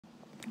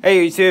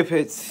Hey YouTube,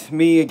 it's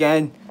me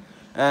again,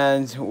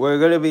 and we're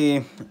going to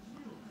be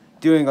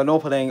doing an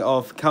opening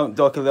of Count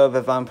Duckula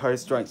the Vampire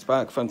Strikes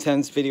Back from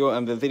Thames Video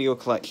and the Video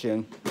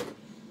Collection.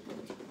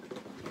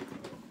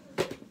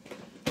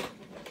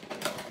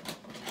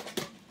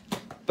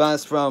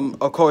 That's from,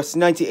 of course,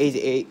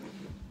 1988.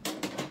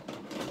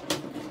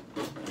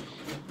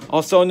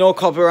 Also, no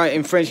copyright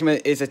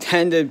infringement is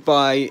attended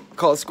by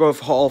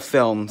Cotsgrove Hall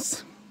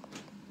Films.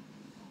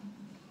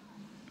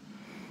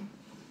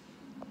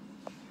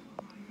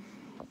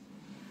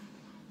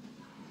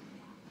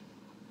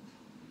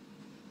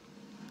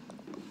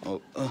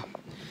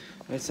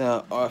 It's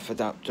an RF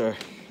adapter.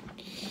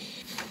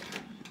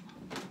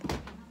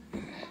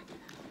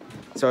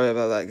 Sorry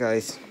about that,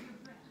 guys.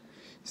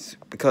 It's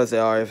because the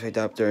RF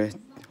adapter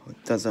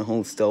doesn't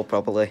hold still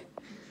properly.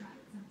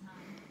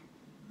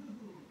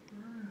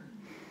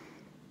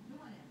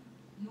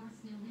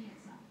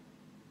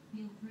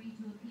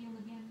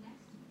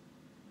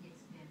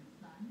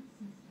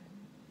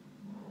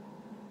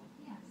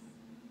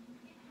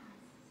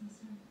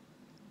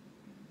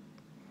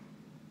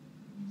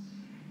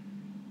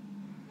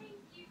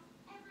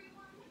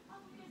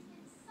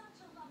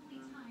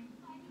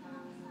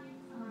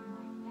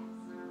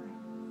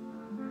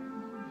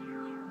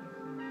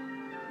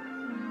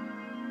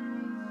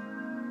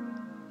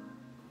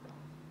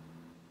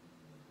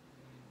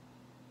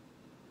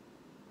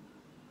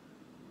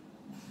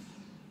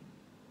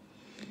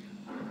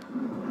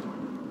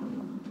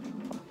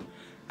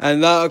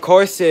 And that, of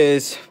course,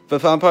 is The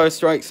Vampire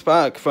Strikes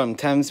Back from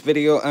Thames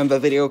Video and the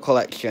Video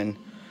Collection.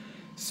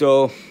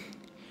 So,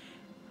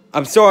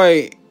 I'm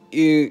sorry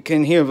you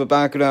can hear the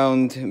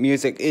background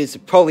music. It's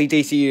probably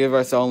DC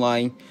Universe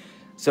Online.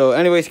 So,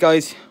 anyways,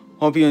 guys,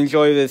 hope you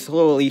enjoy this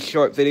little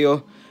short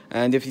video.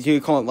 And if you do,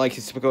 comment, like,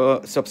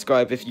 and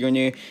subscribe if you're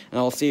new. And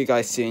I'll see you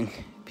guys soon.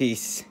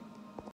 Peace.